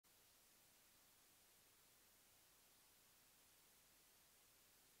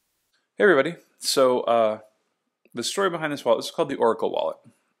Hey everybody. The story behind this wallet, this is called the Oracle wallet.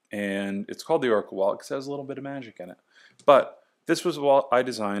 And it's called the Oracle wallet because it has a little bit of magic in it. But this was a wallet I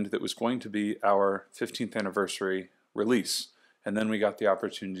designed that was going to be our 15th anniversary release. And then we got the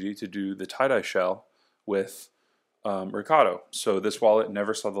opportunity to do the tie-dye shell with Ricardo. So this wallet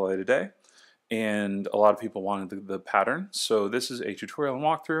never saw the light of day. And a lot of people wanted the pattern. So this is a tutorial and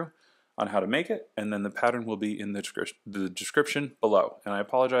walkthrough on how to make it, and then the pattern will be in the description below. And I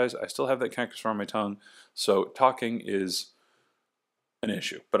apologize, I still have that cactus on my tongue, so talking is an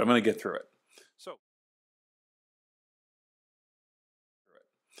issue, but I'm going to get through it.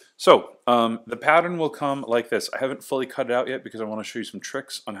 The pattern will come like this. I haven't fully cut it out yet because I want to show you some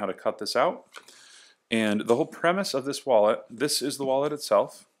tricks on how to cut this out. And the whole premise of this wallet, this is the wallet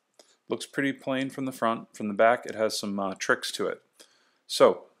itself. Looks pretty plain from the front. From the back, it has some tricks to it.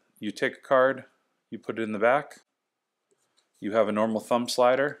 So you take a card, you put it in the back, you have a normal thumb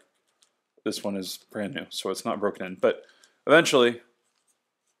slider. This one is brand new, so it's not broken in, but eventually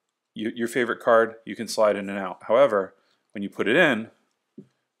your favorite card you can slide in and out. However, when you put it in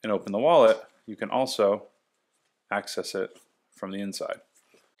and open the wallet, you can also access it from the inside.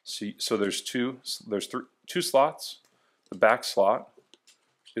 So there's two slots. The back slot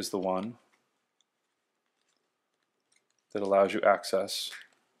is the one that allows you access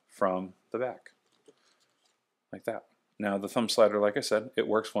from the back, like that. Now the thumb slider, like I said, it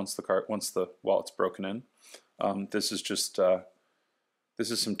works once the wallet's broken in. This is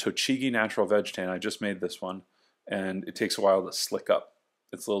some Tochigi natural veg tan. I just made this one, and it takes a while to slick up.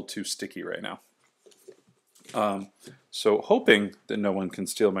 It's a little too sticky right now. So hoping that no one can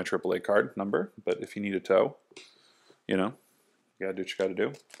steal my AAA card number, but if you need a tow, you know, you gotta do what you gotta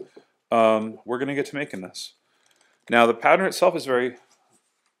do. We're gonna get to making this. Now the pattern itself is very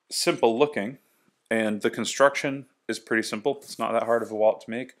simple looking, and the construction is pretty simple. It's not that hard of a wallet to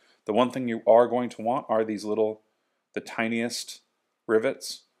make. The one thing you are going to want are these the tiniest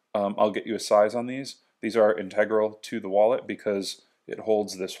rivets. I'll get you a size on these. These are integral to the wallet because it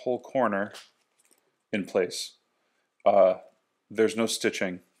holds this whole corner in place. There's no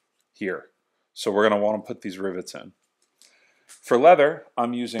stitching here, so we're going to want to put these rivets in. For leather,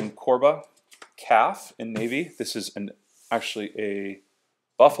 I'm using Corba calf in navy. This is actually a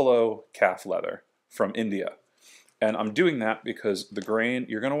buffalo calf leather from India. And I'm doing that because the grain,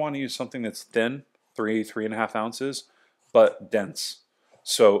 you're going to want to use something that's thin, 3.5 ounces, but dense.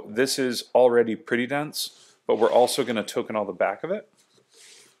 So this is already pretty dense, but we're also going to token all the back of it.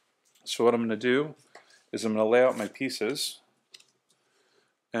 So what I'm going to do is I'm going to lay out my pieces,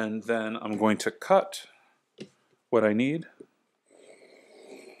 and then I'm going to cut what I need.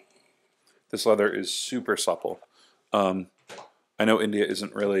 This leather is super supple. I know India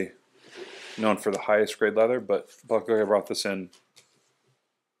isn't really known for the highest grade leather, but luckily I brought this in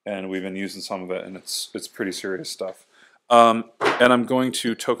and we've been using some of it, and it's pretty serious stuff. And I'm going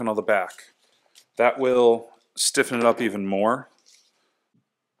to token all the back. That will stiffen it up even more.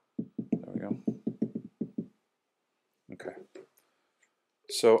 There we go. Okay.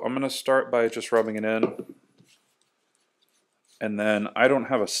 So I'm going to start by just rubbing it in. And then I don't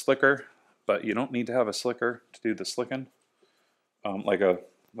have a slicker, but you don't need to have a slicker to do the slicking. Like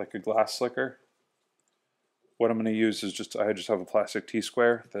a glass slicker. What I'm going to use is I just have a plastic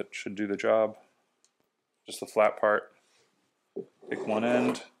T-square that should do the job. Just the flat part. Pick one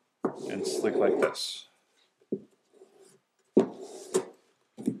end and slick like this.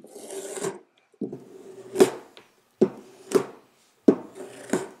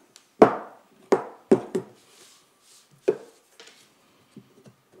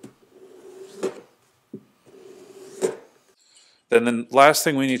 Then the last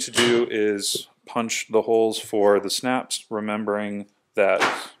thing we need to do is punch the holes for the snaps, remembering that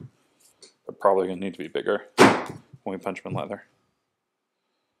they're probably going to need to be bigger when we punch them in leather.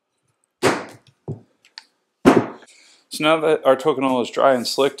 So now that our tokenol is dry and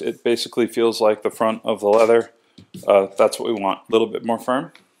slicked, it basically feels like the front of the leather. That's what we want, a little bit more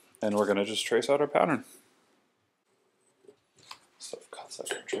firm. And we're going to just trace out our pattern. Stuff cuts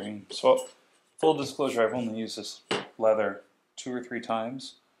like a dream. So full disclosure, I've only used this leather 2 or 3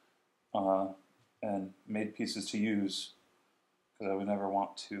 times and made pieces to use because I would never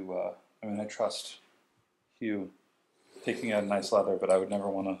want to, I trust Hugh picking out nice leather, but I would never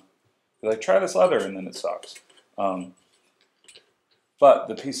want to be like, try this leather, and then it sucks. But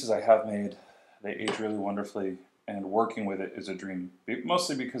the pieces I have made, they age really wonderfully, and working with it is a dream,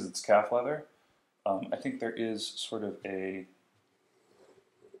 mostly because it's calf leather. I think there is sort of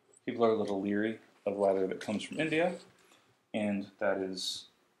people are a little leery of leather that comes from India. And that is,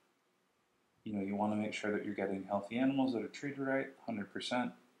 you want to make sure that you're getting healthy animals that are treated right,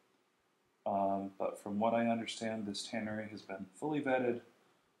 100%. But from what I understand, this tannery has been fully vetted.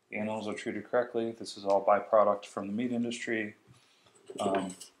 The animals are treated correctly. This is all byproduct from the meat industry.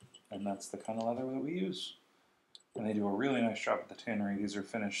 And that's the kind of leather that we use. And they do a really nice job at the tannery. These are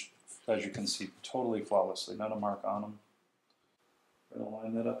finished, as you can see, totally flawlessly, not a mark on them. We're going to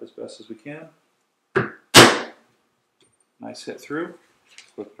line that up as best as we can. Nice hit through,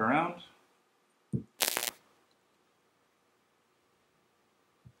 flip it around.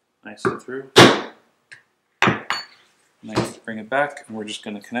 Nice hit through. Nice, bring it back, and we're just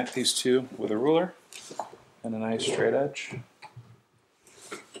going to connect these two with a ruler and a nice straight edge.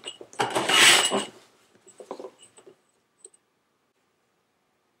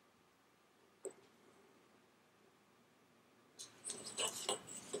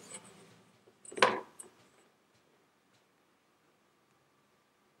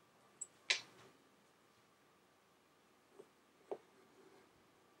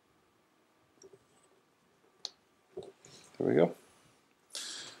 There we go.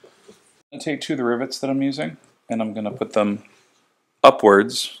 I'm going to take two of the rivets that I'm using, and I'm going to put them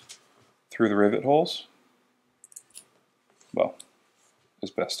upwards through the rivet holes. Well, as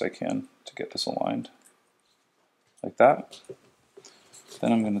best I can to get this aligned. Like that.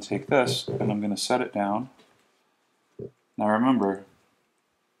 Then I'm going to take this, and I'm going to set it down. Now remember,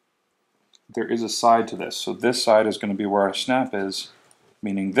 there is a side to this. So this side is going to be where our snap is,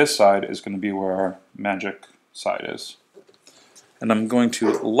 meaning this side is going to be where our magic side is. And I'm going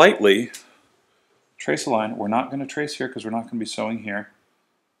to lightly trace a line. We're not going to trace here because we're not going to be sewing here.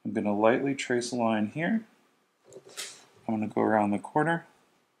 I'm going to lightly trace a line here. I'm going to go around the corner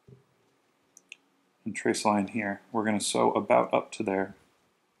and trace a line here. We're going to sew about up to there.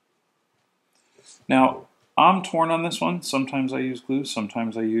 Now, I'm torn on this one. Sometimes I use glue,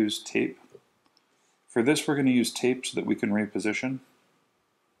 sometimes I use tape. For this, we're going to use tape so that we can reposition.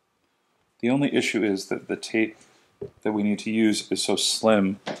 The only issue is that the tape that we need to use is so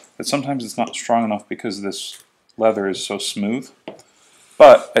slim that sometimes it's not strong enough because this leather is so smooth.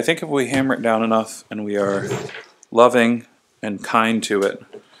 But I think if we hammer it down enough and we are loving and kind to it,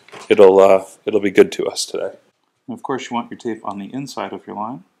 it'll be good to us today. And of course, you want your tape on the inside of your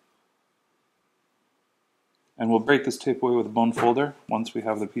line. And we'll break this tape away with a bone folder once we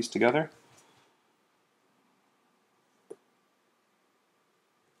have the piece together.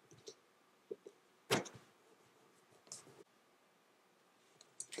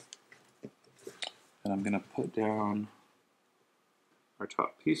 And I'm going to put down our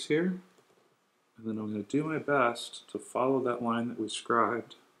top piece here, and then I'm going to do my best to follow that line that we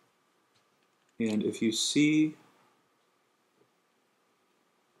scribed. And if you see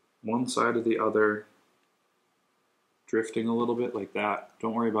one side or the other drifting a little bit like that,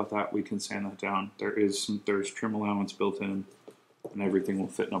 don't worry about that, we can sand that down. There's trim allowance built in, and everything will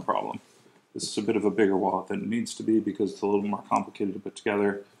fit no problem. This is a bit of a bigger wallet than it needs to be because it's a little more complicated to put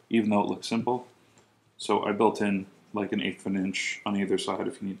together, even though it looks simple. So I built in like 1/8 of an inch on either side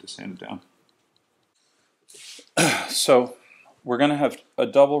if you need to sand it down. So we're going to have a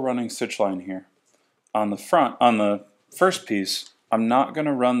double running stitch line here. On the front, on the first piece, I'm not going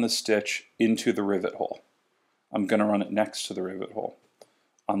to run the stitch into the rivet hole. I'm going to run it next to the rivet hole.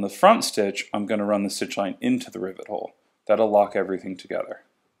 On the front stitch, I'm going to run the stitch line into the rivet hole. That'll lock everything together.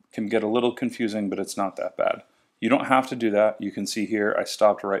 It can get a little confusing, but it's not that bad. You don't have to do that. You can see here I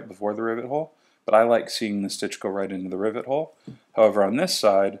stopped right before the rivet hole. But I like seeing the stitch go right into the rivet hole. However, on this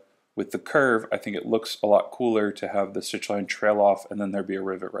side, with the curve, I think it looks a lot cooler to have the stitch line trail off and then there be a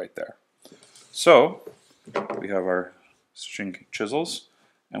rivet right there. So, we have our stitching chisels,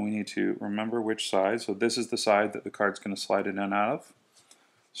 and we need to remember which side. So this is the side that the card's going to slide in and out of.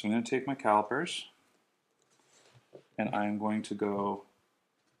 So I'm going to take my calipers, and I'm going to go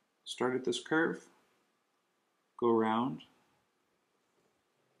start at this curve, go around,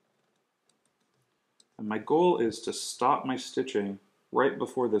 and my goal is to stop my stitching right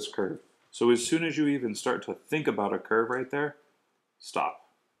before this curve. So as soon as you even start to think about a curve right there, stop.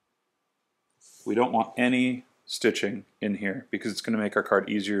 We don't want any stitching in here because it's going to make our card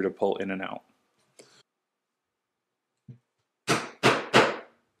easier to pull in and out.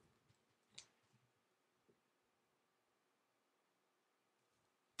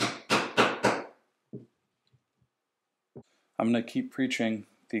 I'm going to keep preaching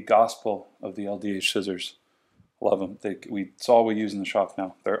the gospel of the LDH scissors. Love them. It's all we use in the shop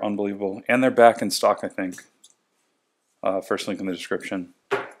now. They're unbelievable. And they're back in stock, I think. First link in the description.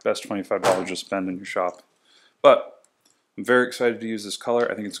 Best $25 to spend in your shop. But I'm very excited to use this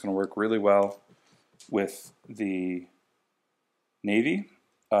color. I think it's going to work really well with the navy.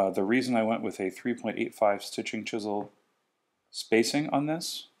 The reason I went with a 3.85 stitching chisel spacing on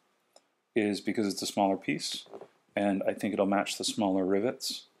this is because it's a smaller piece, and I think it'll match the smaller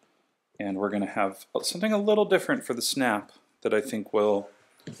rivets. And we're going to have something a little different for the snap that I think will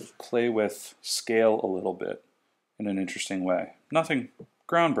play with scale a little bit in an interesting way. Nothing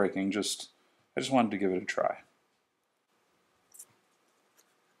groundbreaking, I just wanted to give it a try.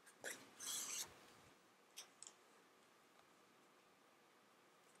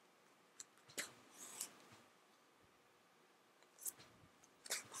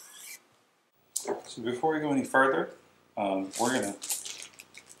 So before we go any further, we're going to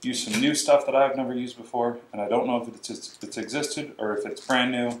use some new stuff that I've never used before, and I don't know if it's existed or if it's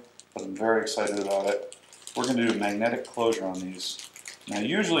brand new, but I'm very excited about it. We're going to do a magnetic closure on these. Now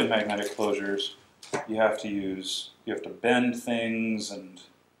usually magnetic closures, you have to bend things and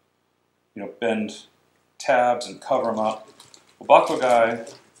bend tabs and cover them up. Well, Buckle Guy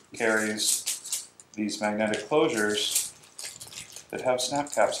carries these magnetic closures that have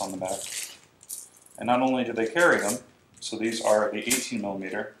snap caps on the back. And not only do they carry them, so these are the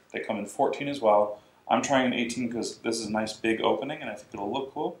 18mm, they come in 14 as well. I'm trying an 18 because this is a nice big opening and I think it'll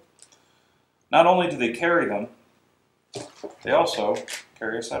look cool. Not only do they carry them, they also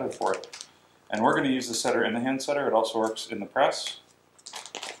carry a setter for it. And we're going to use the setter in the hand setter. It also works in the press.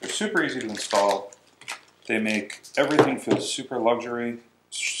 They're super easy to install. They make everything feel super luxurious,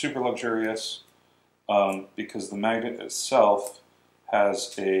 because the magnet itself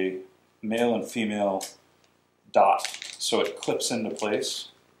has a male and female dot, so it clips into place.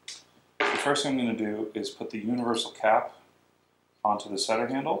 The first thing I'm going to do is put the universal cap onto the setter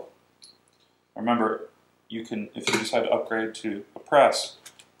handle. Remember, you can, if you decide to upgrade to a press,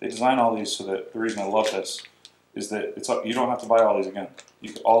 they design all these so that the reason I love this is that you don't have to buy all these again.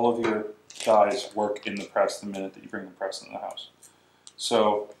 All of your dies work in the press the minute that you bring the press into the house.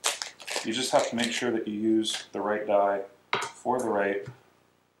 So you just have to make sure that you use the right die for the right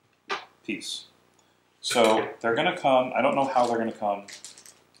piece. So they're going to come, I don't know how they're going to come.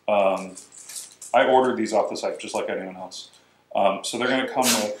 I ordered these off the site just like anyone else. So they're going to come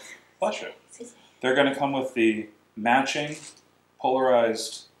with, bless you. They're going to come with the matching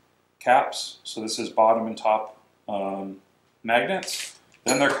polarized caps. So this is bottom and top magnets.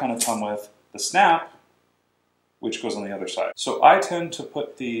 Then they're going to come with the snap, which goes on the other side. So I tend to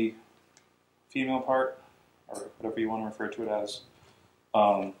put the female part, or whatever you want to refer to it as,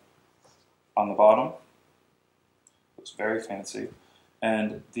 on the bottom. Looks very fancy.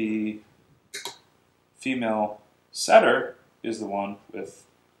 And the female setter is the one with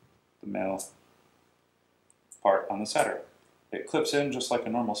the male part on the setter. It clips in just like a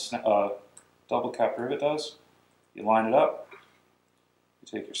normal double cap rivet does. You line it up,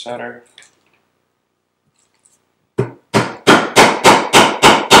 you take your setter, and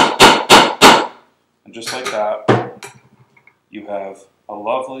just like that, you have a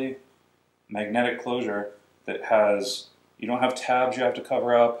lovely magnetic closure that has, you don't have tabs you have to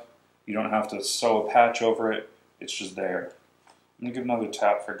cover up, you don't have to sew a patch over it, it's just there. I'm going to give another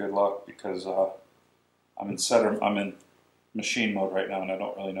tap for good luck because I'm in machine mode right now and I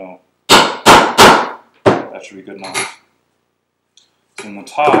don't really know. That should be good enough. So on the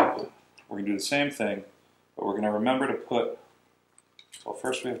top, we're going to do the same thing, but we're going to remember to put, well,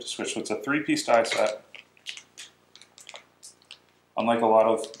 first we have to switch. So it's a 3-piece die set. Unlike a lot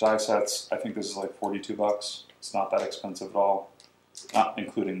of die sets, I think this is like 42 bucks. It's not that expensive at all, not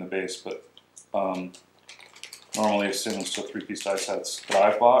including the base, but normally a stainless steel 3-piece die sets that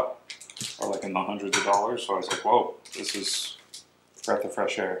I've bought are like in the hundreds of dollars, so I was like, whoa, this is a breath of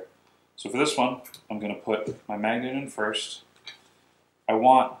fresh air. So for this one, I'm going to put my magnet in first. Did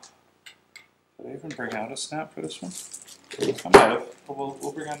I even bring out a snap for this one? I might have, but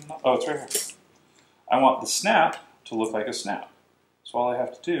we'll bring out another. Oh, it's right here. I want the snap to look like a snap. So all I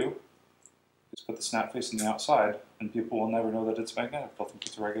have to do is put the snap facing the outside, and people will never know that it's magnetic. They'll think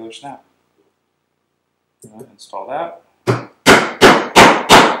it's a regular snap. Install that.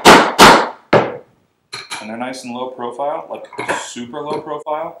 And they're nice and low profile, like super low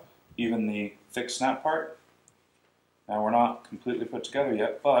profile, even the thick snap part. Now we're not completely put together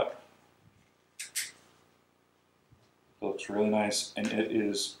yet, but it looks really nice, and it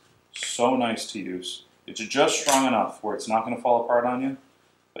is so nice to use. It's just strong enough where it's not going to fall apart on you,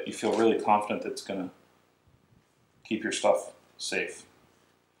 but you feel really confident that it's going to keep your stuff safe.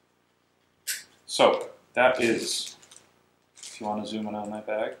 So that is, if you want to zoom in on that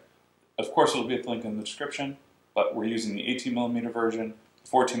bag, of course it'll be a link in the description, but we're using the 18mm version.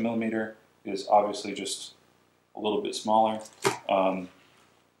 14mm is obviously just a little bit smaller.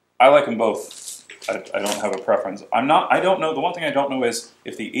 I like them both. I don't have a preference. I don't know, the one thing I don't know is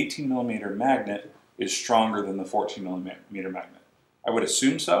if the 18mm magnet is stronger than the 14mm magnet. I would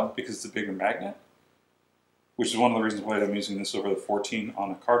assume so, because it's a bigger magnet, which is one of the reasons why I'm using this over the 14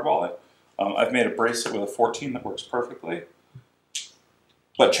 on a card wallet. I've made a bracelet with a 14 that works perfectly.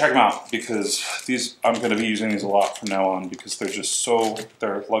 But check them out, because these, I'm going to be using these a lot from now on, because they're just so,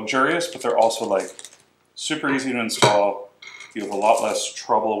 they're luxurious, but they're also like super easy to install. You have a lot less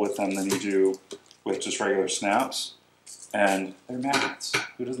trouble with them than you do with just regular snaps. And they're magnets.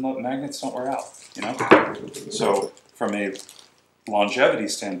 Who doesn't love magnets? Don't wear out, you know? So from a longevity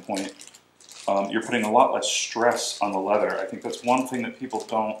standpoint, you're putting a lot less stress on the leather. I think that's one thing that people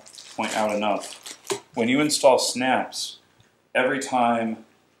don't point out enough. When you install snaps, every time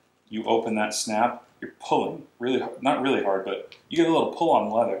you open that snap, you're pulling really, not really hard, but you get a little pull on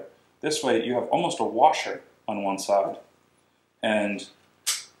leather. This way you have almost a washer on one side. And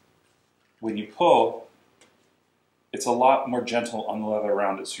when you pull, it's a lot more gentle on the leather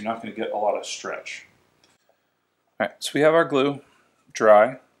around it, so you're not going to get a lot of stretch. All right, so we have our glue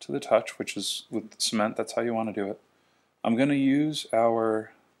dry to the touch, which is with cement. That's how you want to do it. I'm going to use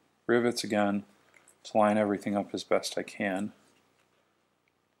our rivets again to line everything up as best I can.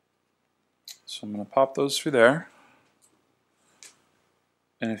 So I'm going to pop those through there.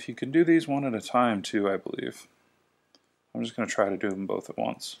 And if you can do these one at a time too, I believe. I'm just going to try to do them both at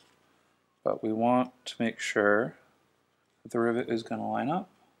once. But we want to make sure that the rivet is going to line up.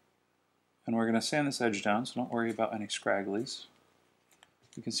 And we're going to sand this edge down, so don't worry about any scragglies.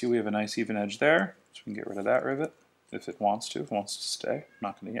 You can see we have a nice even edge there, so we can get rid of that rivet if it wants to, if it wants to stay. I'm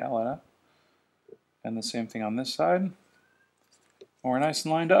not going to yell at it. And the same thing on this side. And we're nice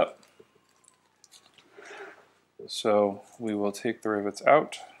and lined up. So we will take the rivets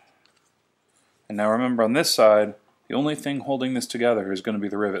out. And now remember, on this side, the only thing holding this together is going to be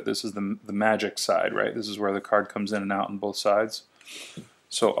the rivet. This is the magic side, right? This is where the card comes in and out on both sides.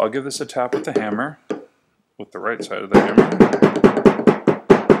 So I'll give this a tap with the hammer, with the right side of the hammer.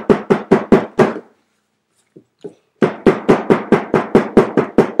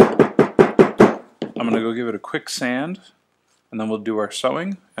 I'm going to go give it a quick sand, and then we'll do our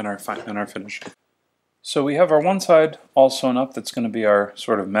sewing and our finishing. So we have our one side all sewn up. That's going to be our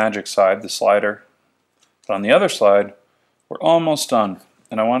sort of magic side, the slider. But on the other side, we're almost done.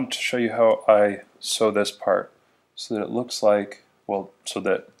 And I wanted to show you how I sew this part so that it looks like, well, so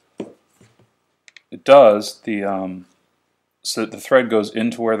that it does so that the thread goes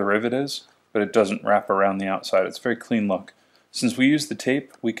into where the rivet is, but it doesn't wrap around the outside. It's a very clean look. Since we use the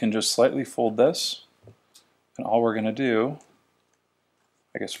tape, we can just slightly fold this, and all we're going to do,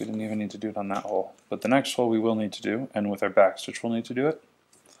 I guess we didn't even need to do it on that hole, but the next hole we will need to do, and with our back stitch we'll need to do it.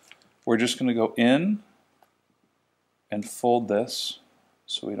 We're just going to go in and fold this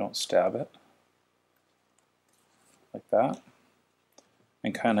so we don't stab it, like that,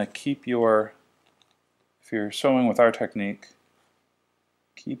 and kind of keep your, if you're sewing with our technique,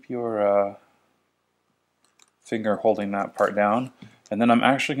 keep your finger holding that part down, and then I'm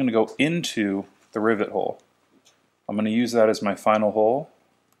actually going to go into the rivet hole. I'm going to use that as my final hole,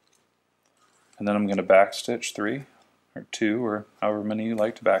 and then I'm going to backstitch 3 or 2 or however many you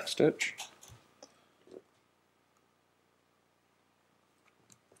like to backstitch.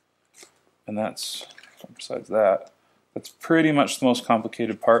 And that's, besides that, that's pretty much the most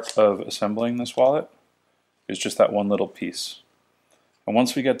complicated part of assembling this wallet, is just that one little piece. And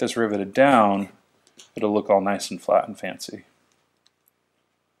once we get this riveted down, it'll look all nice and flat and fancy.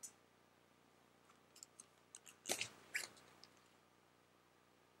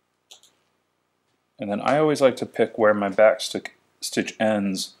 And then I always like to pick where my back stitch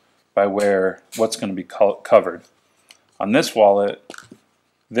ends by what's going to be covered. On this wallet,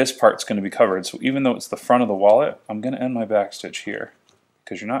 this part's going to be covered, so even though it's the front of the wallet, I'm going to end my back stitch here,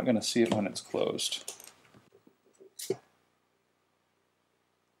 because you're not going to see it when it's closed.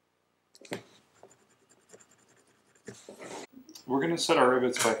 We're going to set our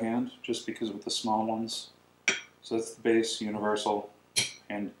rivets by hand, just because with the small ones. So that's the base, universal,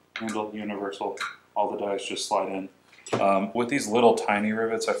 and handle, universal. All the dies just slide in. With these little tiny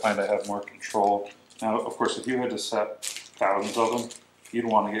rivets, I find I have more control. Now, of course, if you had to set thousands of them, you'd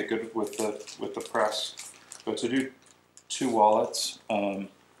want to get good with the press. But to do 2 wallets, or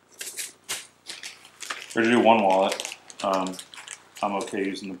to do 1 wallet, I'm okay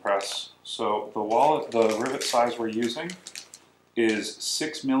using the press. So the rivet size we're using is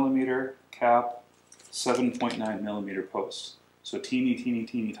 6mm cap, 7.9mm post. So teeny, teeny,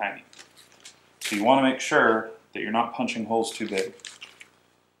 teeny, tiny. So you want to make sure that you're not punching holes too big.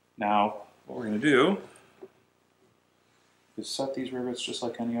 Now, what we're going to do is set these rivets just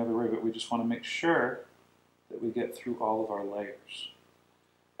like any other rivet. We just want to make sure that we get through all of our layers.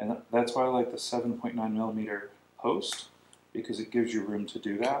 And that's why I like the 7.9mm post, because it gives you room to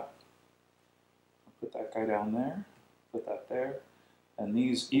do that. Put that guy down there, put that there, and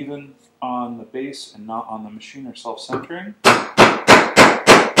these, even on the base and not on the machine, are self-centering.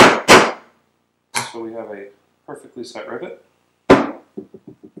 So we have a perfectly set rivet. And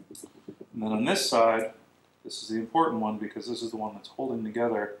then on this side, this is the important one because this is the one that's holding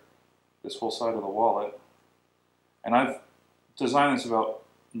together this whole side of the wallet. And I've designed this about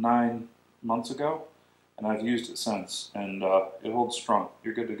 9 months ago, and I've used it since, and it holds strong.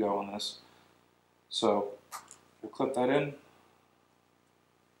 You're good to go on this. So we'll clip that in,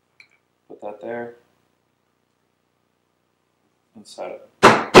 put that there, and set it.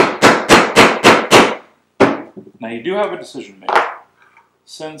 Now you do have a decision to make.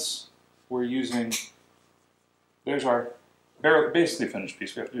 Since we're using, there's our basically finished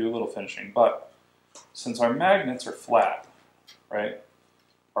piece, we have to do a little finishing, but since our magnets are flat, right,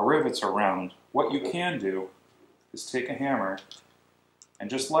 our rivets are round, what you can do is take a hammer and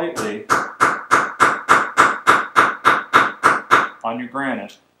just lightly on your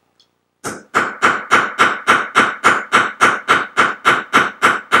granite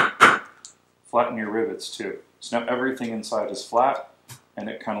flatten your rivets too. So now everything inside is flat and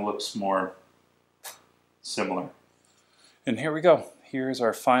it kind of looks more similar. And here we go. Here's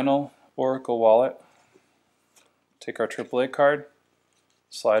our final Oracle wallet. Take our AAA card,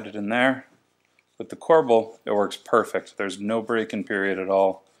 slide it in there. With the corbel, it works perfect. There's no break-in period at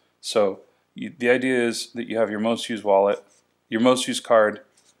all. So the idea is that you have your most used wallet, your most used card,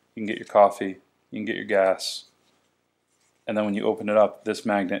 you can get your coffee, you can get your gas, and then when you open it up, this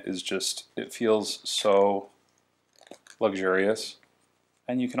magnet is just, it feels so luxurious.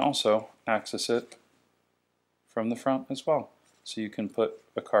 And you can also access it from the front as well. So you can put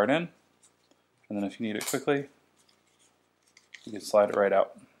a card in, and then if you need it quickly, you can slide it right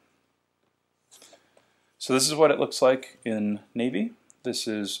out. So this is what it looks like in navy. This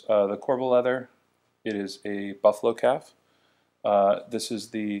is the corbel leather. It is a buffalo calf. This is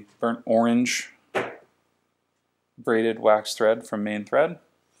the burnt orange braided wax thread from Main Thread.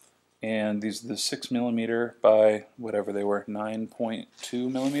 And these are the 6mm by whatever they were,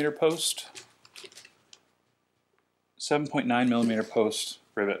 9.2mm post. 7.9mm post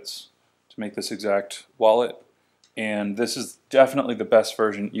rivets to make this exact wallet. And this is definitely the best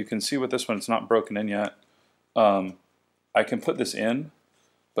version. You can see with this one, it's not broken in yet. I can put this in,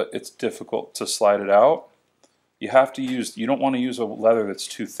 but it's difficult to slide it out. You have to use, you don't want to use a leather that's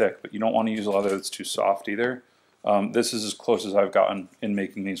too thick, but you don't want to use a leather that's too soft either. This is as close as I've gotten in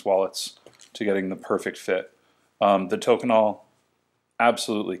making these wallets to getting the perfect fit. The Tokenol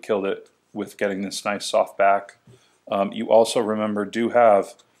absolutely killed it with getting this nice soft back. You also, remember, do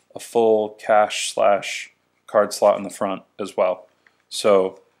have a full cash / card slot in the front as well.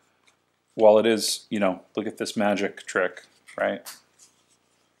 So while it is, you know, look at this magic trick, right?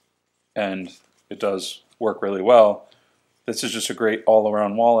 And it does work really well. This is just a great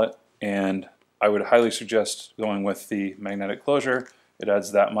all-around wallet, and I would highly suggest going with the magnetic closure. It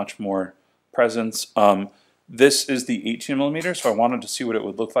adds that much more presence. This is the 18mm, so I wanted to see what it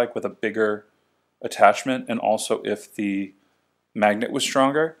would look like with a bigger attachment, and also if the magnet was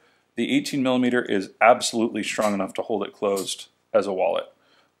stronger. The 18mm is absolutely strong enough to hold it closed as a wallet.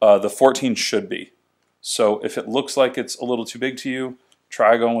 The 14 should be. So if it looks like it's a little too big to you,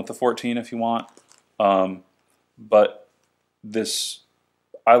 try going with the 14 if you want. But this,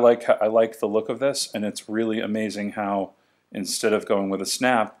 I like the look of this, and it's really amazing how instead of going with a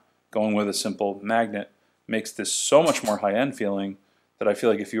snap, going with a simple magnet makes this so much more high-end feeling that I feel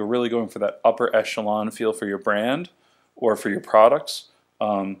like if you're really going for that upper echelon feel for your brand or for your products,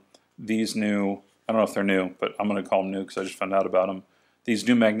 these new, I don't know if they're new, but I'm going to call them new because I just found out about them. These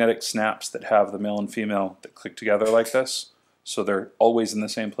new magnetic snaps that have the male and female that click together like this, so they're always in the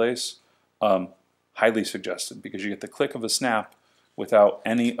same place, highly suggested because you get the click of a snap without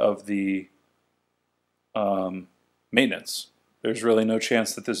any of the maintenance. There's really no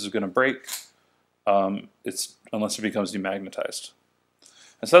chance that this is going to break unless it becomes demagnetized.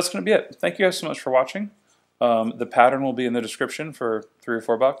 And so that's going to be it. Thank you guys so much for watching. The pattern will be in the description for $3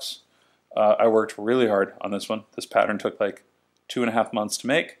 or $4. I worked really hard on this one. This pattern took like 2.5 months to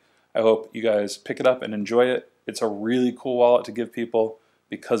make. I hope you guys pick it up and enjoy it. It's a really cool wallet to give people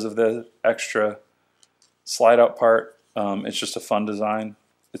because of the extra slide out part. It's just a fun design.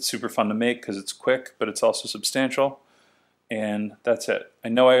 It's super fun to make because it's quick, but it's also substantial. And that's it. I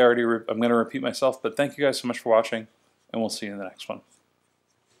know I'm going to repeat myself, but thank you guys so much for watching, and we'll see you in the next one.